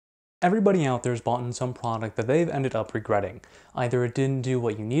Everybody out there's bought in some product that they've ended up regretting. Either it didn't do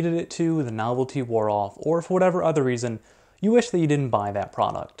what you needed it to, the novelty wore off, or for whatever other reason, you wish that you didn't buy that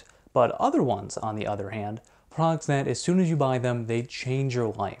product. But other ones, on the other hand, products that as soon as you buy them, they change your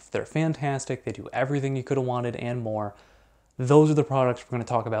life. They're fantastic, they do everything you could have wanted and more. Those are the products we're going to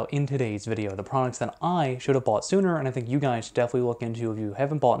talk about in today's video. The products that I should have bought sooner, and I think you guys should definitely look into if you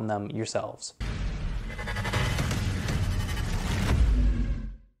haven't bought them yourselves.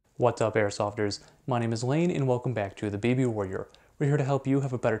 What's up, Airsofters? My name is Lane and welcome back to the BB Warrior. We're here to help you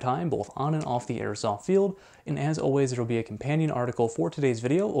have a better time both on and off the airsoft field, and as always there will be a companion article for today's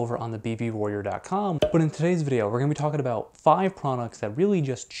video over on the bbwarrior.com. But in today's video we're going to be talking about 5 products that really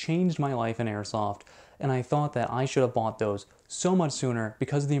just changed my life in airsoft, and I thought that I should have bought those so much sooner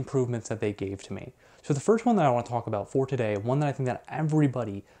because of the improvements that they gave to me. So the first one that I want to talk about for today, one that I think that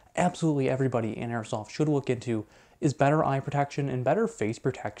everybody, absolutely everybody in airsoft should look into, is better eye protection and better face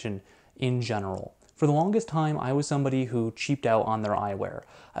protection in general. For the longest time, I was somebody who cheaped out on their eyewear.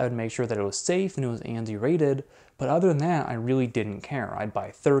 I would make sure that it was safe and it was ANSI rated, but other than that, I really didn't care. I'd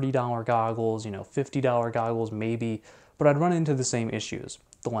buy $30 goggles, $50 goggles maybe, but I'd run into the same issues.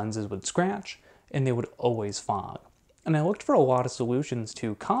 The lenses would scratch and they would always fog. And I looked for a lot of solutions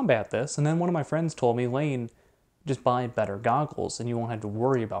to combat this, and then one of my friends told me, Lane, just buy better goggles and you won't have to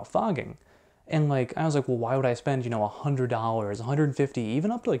worry about fogging. And I was like, well, why would I spend, $100, $150,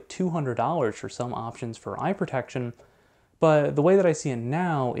 even up to $200 for some options for eye protection? But the way that I see it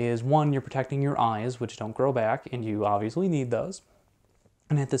now is, one, you're protecting your eyes, which don't grow back, and you obviously need those.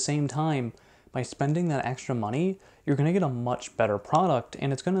 And at the same time, by spending that extra money, you're going to get a much better product,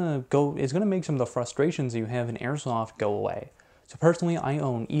 and it's going to make some of the frustrations that you have in airsoft go away. So personally, I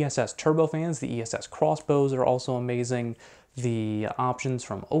own ESS turbofans. The ESS crossbows are also amazing. The options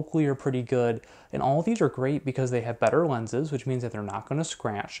from Oakley are pretty good, and all of these are great because they have better lenses, which means that they're not going to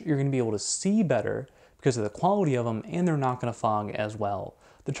scratch. You're going to be able to see better because of the quality of them, and they're not going to fog as well.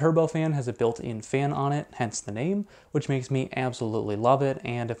 The turbofan has a built-in fan on it, hence the name, which makes me absolutely love it.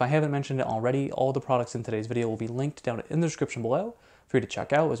 And if I haven't mentioned it already, all the products in today's video will be linked down in the description below for you to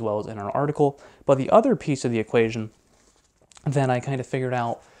check out, as well as in our article. But the other piece of the equation that I kind of figured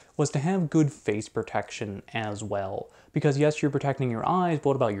out was to have good face protection as well. Because yes, you're protecting your eyes, but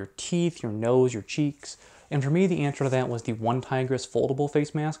what about your teeth, your nose, your cheeks? And for me, the answer to that was the One Tigris foldable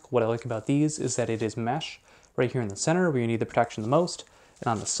face mask. What I like about these is that it is mesh right here in the center where you need the protection the most. And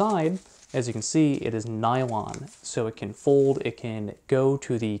on the side, as you can see, it is nylon. So it can fold, it can go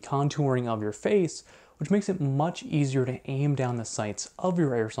to the contouring of your face, which makes it much easier to aim down the sights of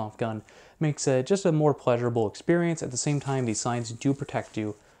your airsoft gun. Makes it just a more pleasurable experience. At the same time, these sides do protect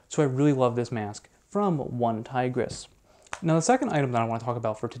you. So I really love this mask from One Tigris. Now the second item that I want to talk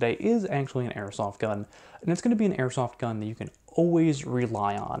about for today is actually an airsoft gun, and it's going to be an airsoft gun that you can always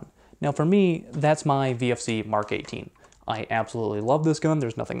rely on. Now for me, that's my VFC Mark 18. I absolutely love this gun.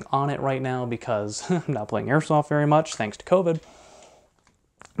 There's nothing on it right now because I'm not playing airsoft very much thanks to COVID.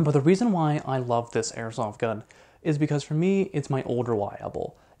 But the reason why I love this airsoft gun is because for me, it's my old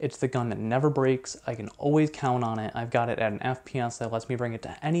reliable. It's the gun that never breaks. I can always count on it. I've got it at an FPS that lets me bring it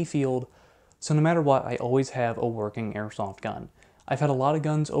to any field. So no matter what, I always have a working airsoft gun. I've had a lot of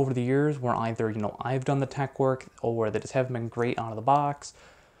guns over the years where either, I've done the tech work or they just haven't been great out of the box,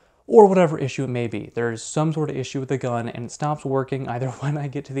 or whatever issue it may be. There's some sort of issue with the gun and it stops working either when I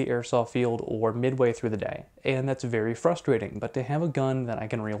get to the airsoft field or midway through the day. And that's very frustrating, but to have a gun that I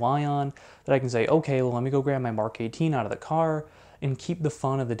can rely on, that I can say, okay, well, let me go grab my Mark 18 out of the car and keep the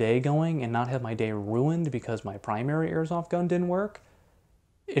fun of the day going and not have my day ruined because my primary airsoft gun didn't work,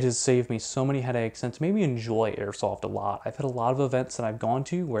 it has saved me so many headaches and it's made me enjoy airsoft a lot. I've had a lot of events that I've gone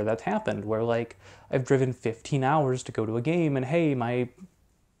to where that's happened, where I've driven 15 hours to go to a game and hey, my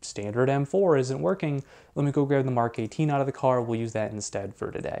standard M4 isn't working. Let me go grab the Mark 18 out of the car. We'll use that instead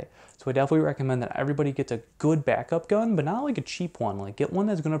for today. So I definitely recommend that everybody gets a good backup gun, but not a cheap one. Get one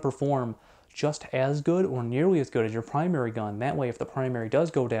that's going to perform just as good or nearly as good as your primary gun. That way, if the primary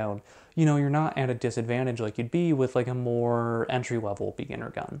does go down, you're not at a disadvantage like you'd be with a more entry-level beginner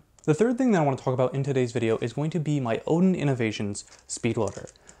gun. The third thing that I want to talk about in today's video is going to be my Odin Innovations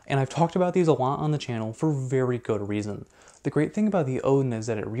Speedloader. And I've talked about these a lot on the channel for very good reason. The great thing about the Odin is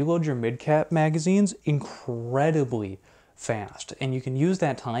that it reloads your mid-cap magazines incredibly fast. And you can use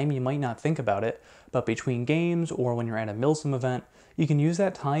that time, you might not think about it, but between games or when you're at a Milsim event, you can use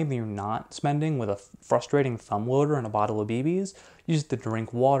that time that you're not spending with a frustrating thumb loader and a bottle of BBs. Use it to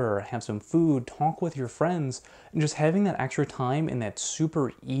drink water, have some food, talk with your friends, and just having that extra time and that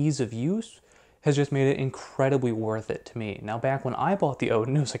super ease of use has just made it incredibly worth it to me. Now back when I bought the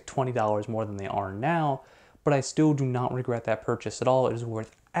Odin, it was $20 more than they are now, but I still do not regret that purchase at all. It is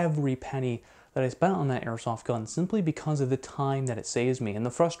worth every penny that I spent on that airsoft gun simply because of the time that it saves me and the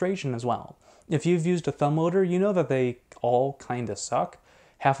frustration as well. If you've used a thumb loader, you know that they all kind of suck.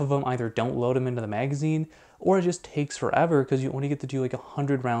 Half of them either don't load them into the magazine, or it just takes forever because you only get to do like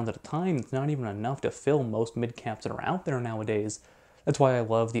 100 rounds at a time. It's not even enough to fill most mid-caps that are out there nowadays. That's why I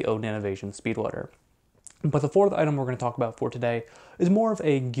love the Odin Innovation Speed Loader. But the fourth item we're going to talk about for today is more of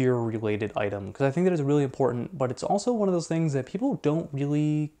a gear-related item, because I think that is really important, but it's also one of those things that people don't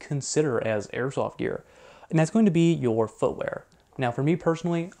really consider as airsoft gear, and that's going to be your footwear. Now, for me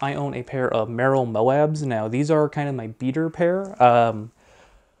personally, I own a pair of Merrell Moabs. Now, these are kind of my beater pair.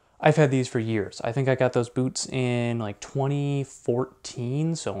 I've had these for years. I think I got those boots in like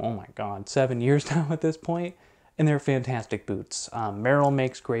 2014, so oh my god, 7 years now at this point. And they're fantastic boots. Merrell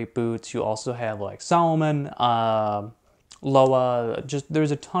makes great boots. You also have like Salomon, Loa,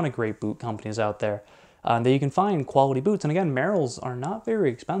 there's a ton of great boot companies out there that you can find quality boots. And again, Merrells are not very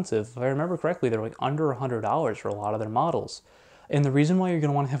expensive. If I remember correctly, they're like under $100 for a lot of their models. And the reason why you're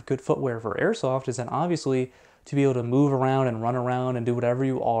going to want to have good footwear for airsoft is that obviously to be able to move around and run around and do whatever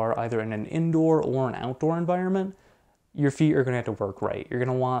you are, either in an indoor or an outdoor environment, your feet are going to have to work right. You're going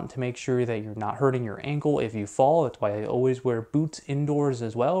to want to make sure that you're not hurting your ankle if you fall. That's why I always wear boots indoors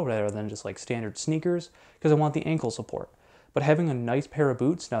as well, rather than just like standard sneakers, because I want the ankle support. But having a nice pair of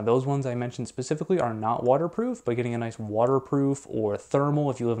boots, now those ones I mentioned specifically are not waterproof, but getting a nice waterproof or thermal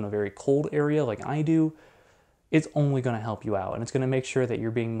if you live in a very cold area like I do, it's only going to help you out, and it's going to make sure that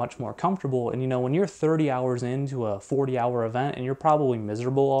you're being much more comfortable. And you know, when you're 30 hours into a 40-hour event and you're probably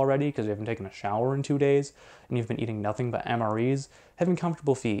miserable already because you haven't taken a shower in 2 days and you've been eating nothing but MREs, having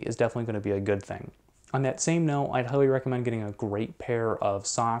comfortable feet is definitely going to be a good thing. On that same note, I'd highly recommend getting a great pair of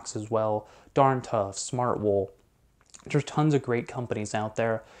socks as well. Darn Tough, Smartwool. There's tons of great companies out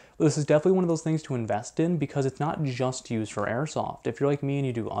there. But this is definitely one of those things to invest in because it's not just used for airsoft. If you're like me and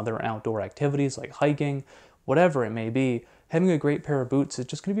you do other outdoor activities like hiking, whatever it may be, having a great pair of boots is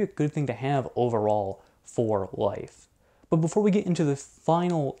just going to be a good thing to have overall for life. But before we get into the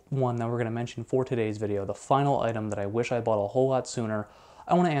final one that we're going to mention for today's video, the final item that I wish I bought a whole lot sooner,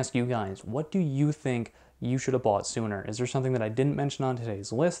 I want to ask you guys, what do you think you should have bought sooner? Is there something that I didn't mention on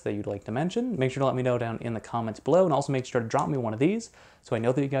today's list that you'd like to mention? Make sure to let me know down in the comments below, and also make sure to drop me one of these so I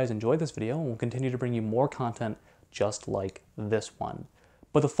know that you guys enjoyed this video, and we'll continue to bring you more content just like this one.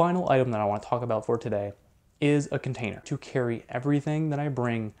 But the final item that I want to talk about for today is a container to carry everything that I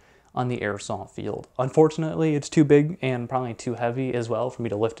bring on the airsoft field. Unfortunately, it's too big and probably too heavy as well for me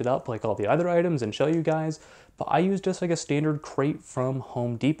to lift it up like all the other items and show you guys, but I use just like a standard crate from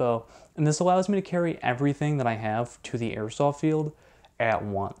Home Depot, and this allows me to carry everything that I have to the airsoft field at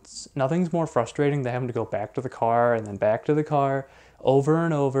once. Nothing's more frustrating than having to go back to the car and then back to the car over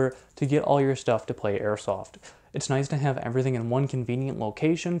and over to get all your stuff to play airsoft. It's nice to have everything in one convenient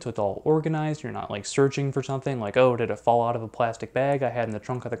location so it's all organized. You're not like searching for something like, oh, did it fall out of a plastic bag I had in the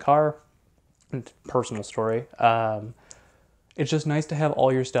trunk of the car? Personal story. It's just nice to have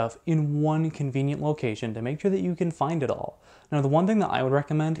all your stuff in one convenient location to make sure that you can find it all. Now, the one thing that I would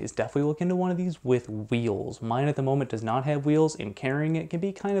recommend is definitely look into one of these with wheels. Mine at the moment does not have wheels, and carrying it can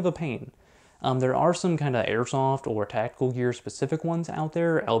be kind of a pain. There are some kind of airsoft or tactical gear specific ones out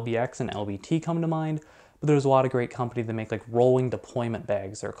there. LBX and LBT come to mind. But there's a lot of great companies that make like rolling deployment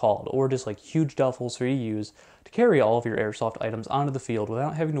bags, they're called, or just like huge duffels for you to use to carry all of your airsoft items onto the field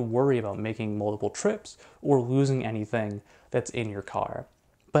without having to worry about making multiple trips or losing anything that's in your car.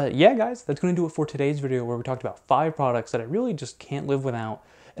 But yeah, guys, that's going to do it for today's video where we talked about 5 products that I really just can't live without,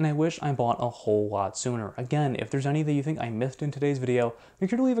 and I wish I bought a whole lot sooner. Again, if there's any that you think I missed in today's video,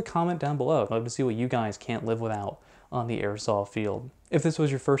 make sure to leave a comment down below. I'd love to see what you guys can't live without on the airsoft field. If this was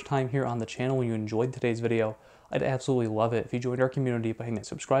your first time here on the channel and you enjoyed today's video, I'd absolutely love it if you joined our community by hitting that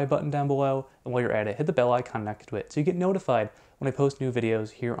subscribe button down below, and while you're at it, hit the bell icon next to it so you get notified when I post new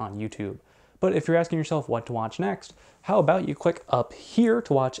videos here on YouTube. But if you're asking yourself what to watch next, how about you click up here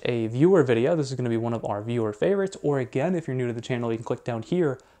to watch a viewer video. This is going to be one of our viewer favorites, or again, if you're new to the channel, you can click down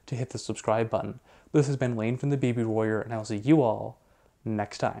here to hit the subscribe button. This has been Lane from the BB Warrior, and I'll see you all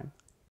next time.